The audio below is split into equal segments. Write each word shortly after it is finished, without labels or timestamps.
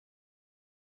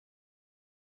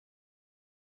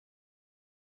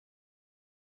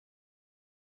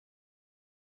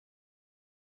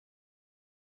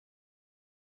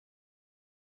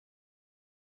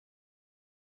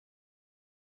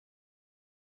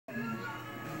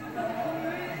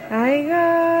Hi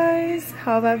guys,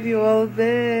 how have you all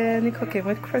been? Cooking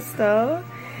with Crystal.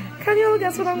 Can you all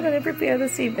guess what I'm going to prepare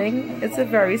this evening? It's a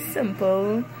very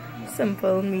simple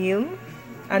meal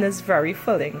and it's very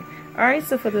filling. Alright,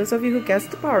 so for those of you who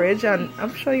guessed porridge, and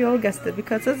I'm sure you all guessed it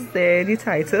because it's there in the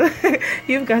title,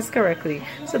 you've guessed correctly.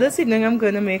 So this evening I'm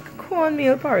going to make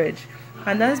cornmeal porridge,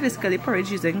 and that is basically porridge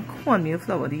using cornmeal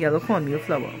flour, the yellow cornmeal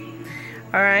flour.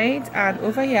 Alright, and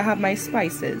over here I have my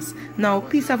spices. Now,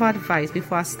 piece of advice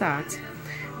before I start.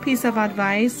 Piece of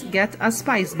advice, get a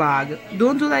spice bag.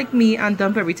 Don't do like me and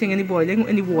dump everything in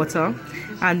the water.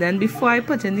 And then before I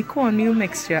put in the cornmeal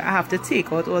mixture, I have to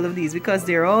take out all of these because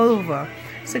they're all over.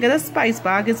 So get a spice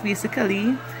bag. It's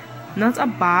basically not a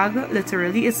bag,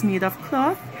 literally. It's made of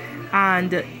cloth.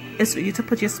 And it's for you to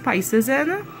put your spices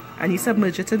in. And you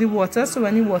submerge it in the water. So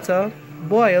when the water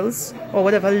boils, or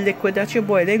whatever liquid that you're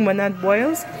boiling, when that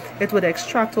boils, it would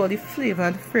extract all the flavor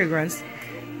and fragrance.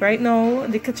 Right now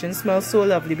the kitchen smells so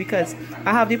lovely because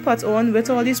I have the pot on with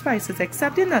all the spices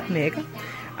except the nutmeg,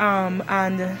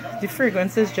 and the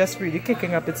fragrance is just really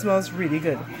kicking up. It smells really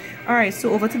good. Alright,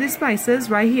 so over to the spices.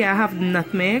 Right here I have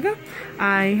nutmeg,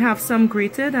 I have some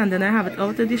grated, and then I have it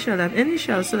out of the shell and in the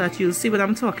shell so that you'll see what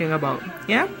I'm talking about.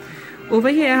 Yeah, over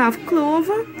here I have clove,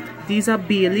 these are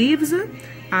bay leaves.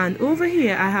 And over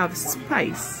here I have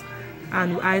spice,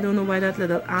 and I don't know why that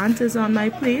little ant is on my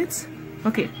plate.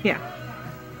 Okay, yeah.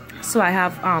 So I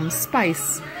have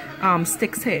spice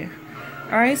sticks here.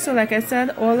 Alright, so like I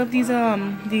said, all of these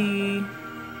the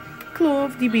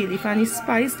clove, the bay leaf, and the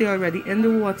spice, they're already in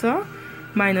the water,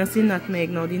 minus the nutmeg.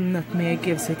 Now the nutmeg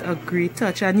gives it a great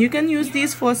touch, and you can use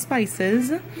these 4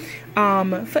 spices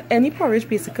for any porridge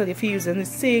basically. If you're using the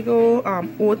sago,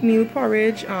 oatmeal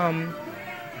porridge,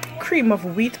 cream of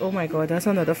wheat. Oh my god, that's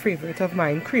another favorite of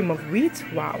mine, cream of wheat.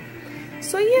 Wow.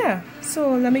 So yeah,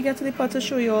 so let me get to the pot to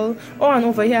show you all. Oh, and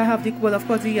over here I have the, well, of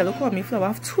course, the yellow cornmeal flour. I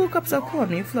have 2 cups of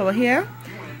cornmeal flour here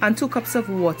and 2 cups of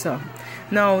water.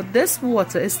 Now this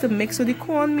water is to mix with the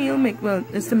cornmeal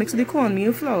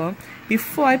flour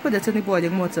before I put it in the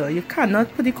boiling water. You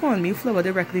cannot put the cornmeal flour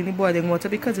directly in the boiling water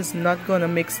because it's not gonna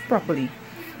mix properly.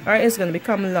 Alright, it's gonna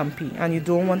become lumpy, and you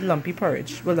don't want lumpy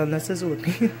porridge. Well, unless it's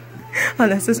oatmeal.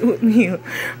 Unless it's oatmeal,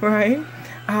 right?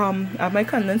 I have my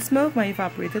condensed milk, my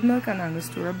evaporated milk, and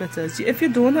Angostura bitters. If you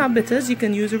don't have bitters, you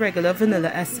can use a regular vanilla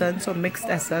essence or mixed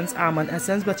essence, almond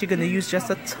essence, but you're going to use just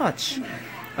a touch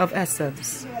of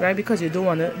essence, right? Because you don't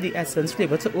want the essence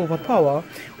flavor to overpower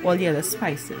all the other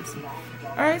spices.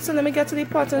 Alright, so let me get to the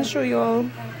pot and show you all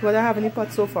what I have in the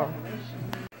pot so far.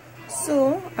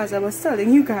 So, as I was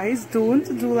telling you guys, don't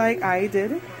do like I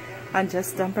did and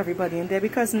just dump everybody in there,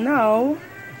 because now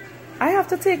I have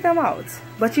to take them out.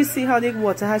 But you see how the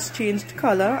water has changed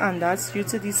color, and that's due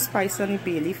to the spice and the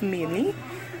bay leaf mainly,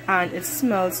 and it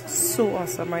smells so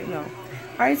awesome right now.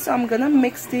 Alright, so I'm gonna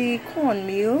mix the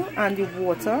cornmeal and the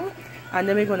water, and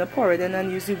then we're gonna pour it in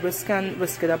and use the whisk and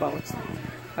whisk it about.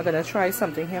 I'm gonna try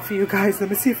something here for you guys.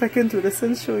 Let me see if I can do this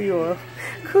and show you all.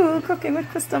 Cool, cooking with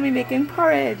Crystal, me making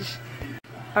porridge.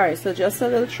 Alright, so just a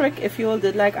little trick. If you all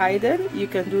did like I did, you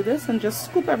can do this and just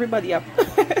scoop everybody up.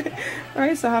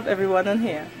 Alright, so I have everyone on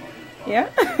here. Yeah?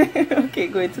 Okay,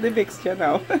 going to the mixture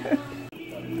now.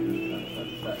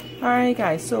 Alright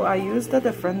guys, so I used a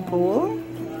different bowl.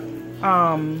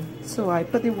 So I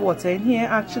put the water in here.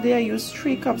 Actually I used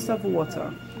 3 cups of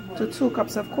water to 2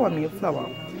 cups of cornmeal flour.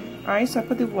 Alright, so I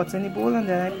put the water in the bowl, and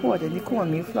then I poured in the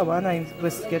cornmeal flour, and I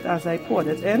whisked it as I poured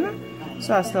it in,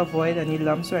 so as to avoid any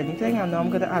lumps or anything. And now I'm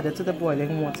going to add it to the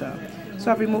boiling water.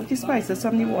 So I've removed the spices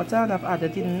from the water, and I've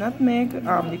added the nutmeg,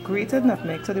 the grated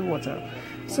nutmeg, to the water.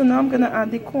 So now I'm going to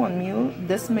add the cornmeal,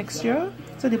 this mixture,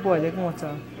 to the boiling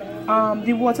water.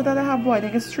 The water that I have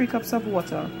boiling is 3 cups of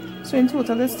water. So in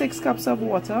total it's 6 cups of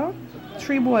water,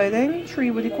 3 boiling,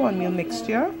 3 with the cornmeal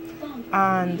mixture,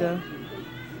 and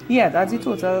yeah, that's the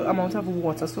total amount of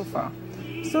water so far.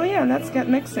 So yeah, let's get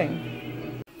mixing.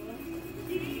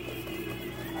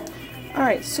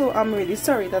 Alright, so I'm really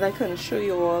sorry that I couldn't show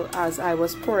you all as I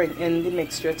was pouring in the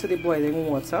mixture to the boiling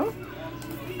water.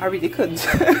 I really couldn't.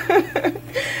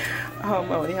 I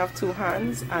only have 2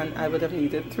 hands, and I would have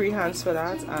needed 3 hands for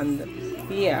that, and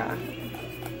yeah,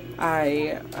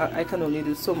 I can only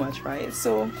do so much, right?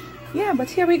 So yeah, but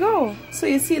here we go. So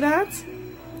you see that?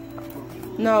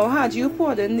 Now, had you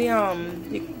poured in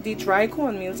the dry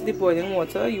cornmeal to the boiling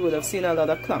water, you would have seen a lot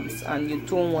of clumps, and you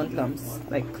don't want lumps,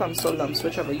 like clumps or lumps,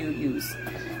 whichever you use.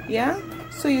 Yeah?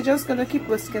 So you're just going to keep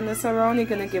whisking this around. You're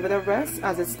going to give it a rest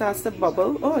as it starts to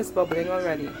bubble. Oh, it's bubbling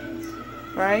already.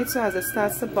 Right? So as it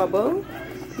starts to bubble,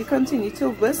 you continue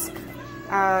to whisk,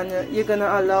 and you're going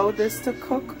to allow this to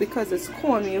cook because it's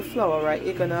cornmeal flour, right?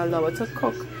 You're going to allow it to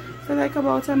cook for like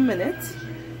about a minute,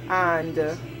 and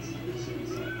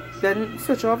then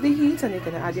switch off the heat, and you're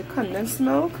gonna add your condensed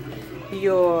milk,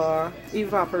 your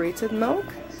evaporated milk,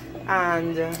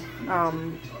 and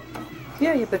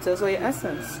yeah, your bitters or your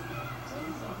essence.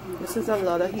 This is a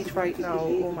lot of heat right now.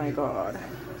 Oh my god,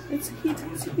 it's heat,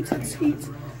 it's heat, it's heat.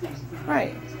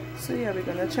 Right, so yeah, we're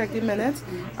gonna check the minute.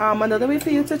 Another way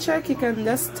for you to check, you can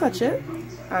just touch it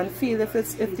and feel if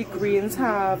the grains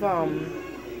have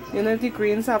you know, if the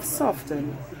grains have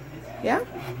softened. Yeah,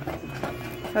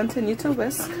 continue to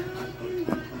whisk.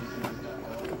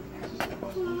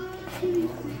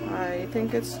 I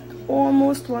think it's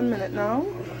almost 1 minute now.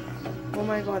 Oh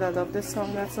my god, I love this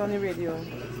song that's on the radio.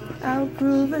 I'll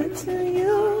prove it to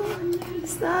you,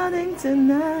 starting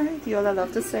tonight. You all I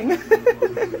love to sing.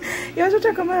 You should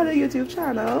check out my other YouTube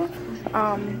channel.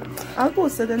 I'll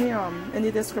post it in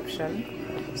the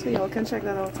description, so y'all can check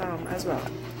that out as well.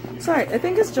 Sorry, I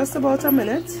think it's just about a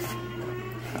minute.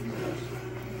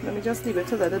 Let me just leave it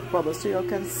to let it bubble so y'all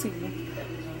can see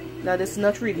that it's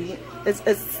not really, it's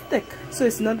thick, so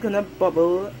it's not gonna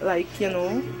bubble like, you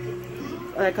know,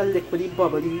 like a liquidy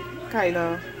bubbly kind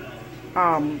of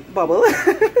bubble.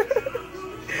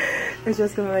 It's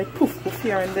just gonna like poof poof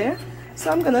here and there. So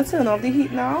I'm gonna turn off the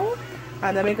heat now,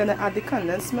 and then we're gonna add the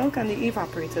condensed milk and the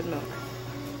evaporated milk.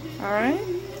 Alright,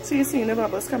 so you're seeing the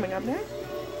bubbles coming up there?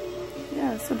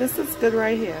 Yeah, so this is good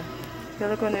right here.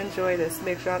 You're gonna enjoy this.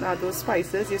 Make sure and add those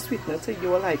spices, you sweeten it to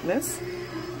your likeness,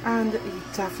 and you're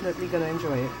definitely gonna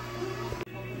enjoy it.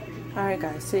 Alright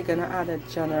guys, so you're gonna add a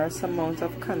generous amount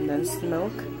of condensed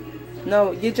milk.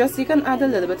 Now you can add a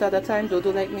little bit at a time. Don't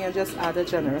do like me and just add a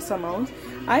generous amount.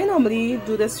 I normally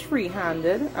do this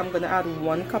free-handed. I'm gonna add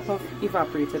 1 cup of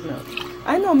evaporated milk.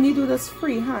 I normally do this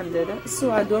free-handed,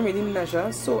 so I don't really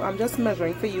measure, so I'm just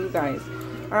measuring for you guys.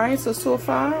 Alright, so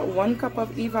far 1 cup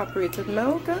of evaporated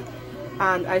milk,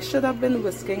 and I should have been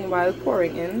whisking while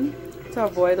pouring in to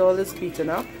avoid all this beating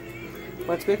up,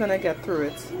 but we're gonna get through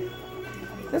it.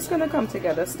 It's gonna come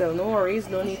together still, no worries,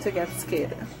 no need to get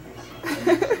scared.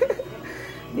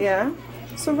 Yeah,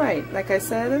 so right, like I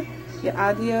said, you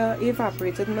add your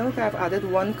evaporated milk. I've added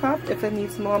 1 cup. If it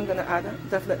needs more, I'm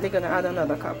definitely gonna add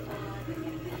another cup.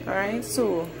 Alright,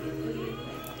 so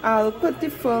I'll put the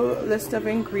full list of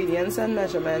ingredients and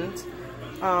measurement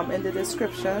in the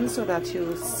description so that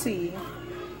you'll see,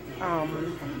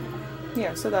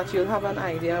 yeah, so that you'll have an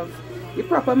idea of the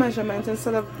proper measurement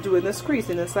instead of doing this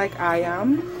craziness like I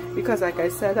am, because like I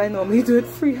said, I normally do it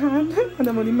freehand and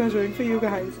I'm only measuring for you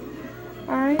guys.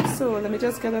 Alright, so let me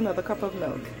just get another cup of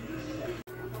milk.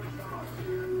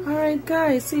 Alright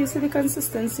guys, so you see the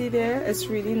consistency there? It's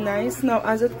really nice. Now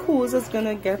as it cools, it's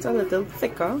gonna get a little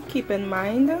thicker, keep in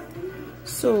mind.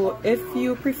 So if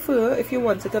you prefer, if you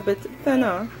want it a bit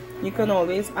thinner, you can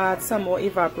always add some more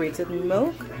evaporated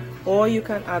milk, or you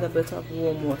can add a bit of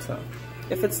warm water,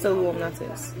 if it's still warm, that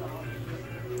is.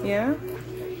 Yeah,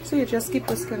 so you just keep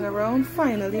whisking around.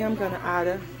 Finally I'm gonna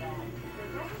add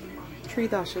 3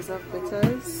 dashes of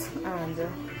bitters, and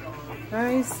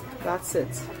guys, that's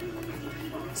it.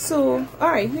 So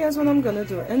alright, here's what I'm gonna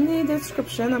do. In the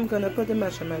description I'm gonna put the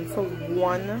measurement for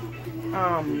one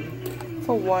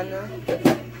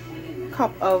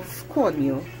cup of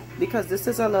cornmeal, because this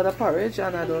is a lot of porridge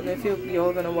and I don't know if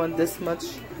you're gonna want this much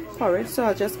porridge, so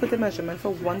I'll just put the measurement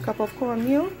for 1 cup of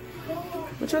cornmeal,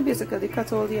 which will basically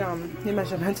cut all the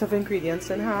measurement of ingredients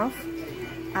in half.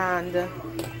 And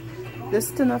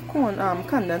this tin of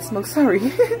condensed milk,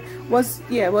 sorry, was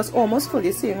almost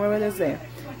fully, seeing where it is there,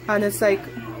 and it's like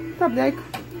probably like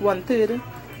 1/3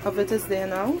 of it is there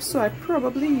now. So I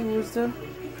probably used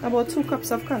about 2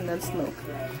 cups of condensed milk.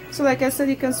 So like I said,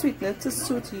 you can sweeten it to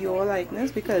suit your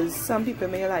likeness, because some people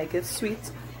may like it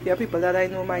sweet. There are people that I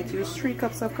know might use 3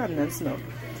 cups of condensed milk.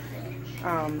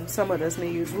 Some others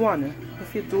may use 1.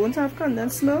 If you don't have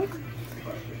condensed milk,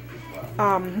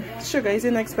 sugar is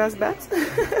your next best bet.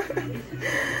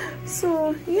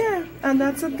 So yeah, and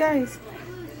that's it guys,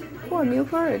 cornmeal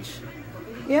porridge.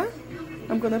 Yeah,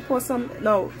 I'm gonna pour some.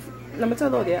 Now let me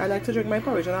tell you, I like to drink my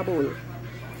porridge in a bowl.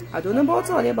 I don't know about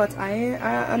all you, but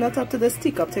I'm not up to this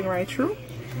teacup thing right through.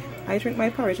 I drink my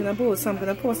porridge in a bowl, so I'm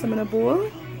gonna pour some in a bowl,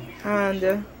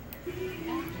 and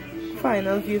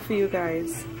final view for you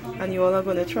guys, and you all are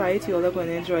gonna try it, you all are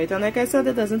gonna enjoy it. And like I said,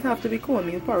 it doesn't have to be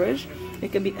cornmeal porridge,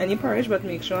 it can be any porridge, but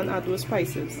make sure and add those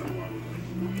spices.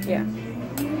 Yeah.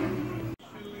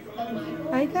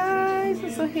 Hi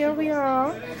guys, so here we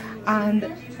are, and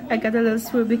I got a little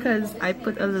swoop because I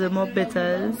put a little more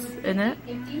bitters in it.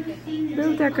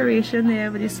 Little decoration there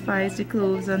with the spice, the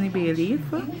cloves and the bay leaf.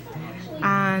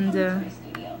 And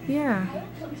yeah,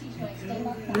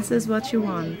 this is what you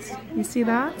want. You see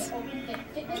that?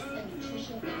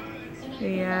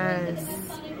 Yes.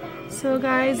 So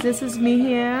guys, this is me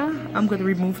here. I'm gonna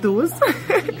remove those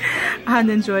and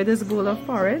enjoy this bowl of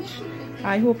porridge.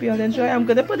 I hope you all enjoy. I'm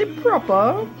gonna put the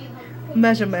proper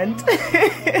measurement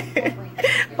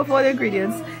of all the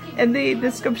ingredients in the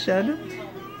description.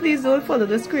 Please don't follow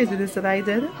this craziness that I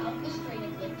did.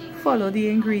 Follow the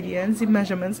ingredients, the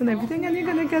measurements and everything, and you're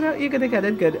gonna get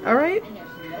it good. Alright?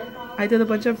 I did a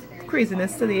bunch of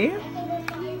craziness today,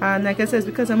 and like I said,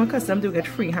 because I'm accustomed to it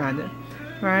freehand.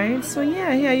 Right? So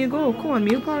yeah, here you go,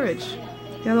 cornmeal porridge.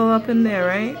 Get all up in there,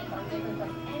 right?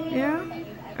 Yeah?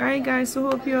 Alright guys, so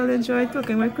hope you all enjoyed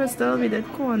cooking with Crystal. We did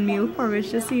cornmeal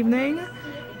porridge this evening,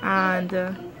 and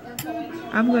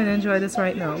I'm going to enjoy this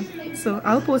right now. So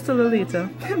I'll post a little later.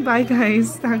 Bye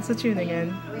guys, thanks for tuning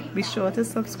in. Be sure to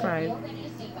subscribe.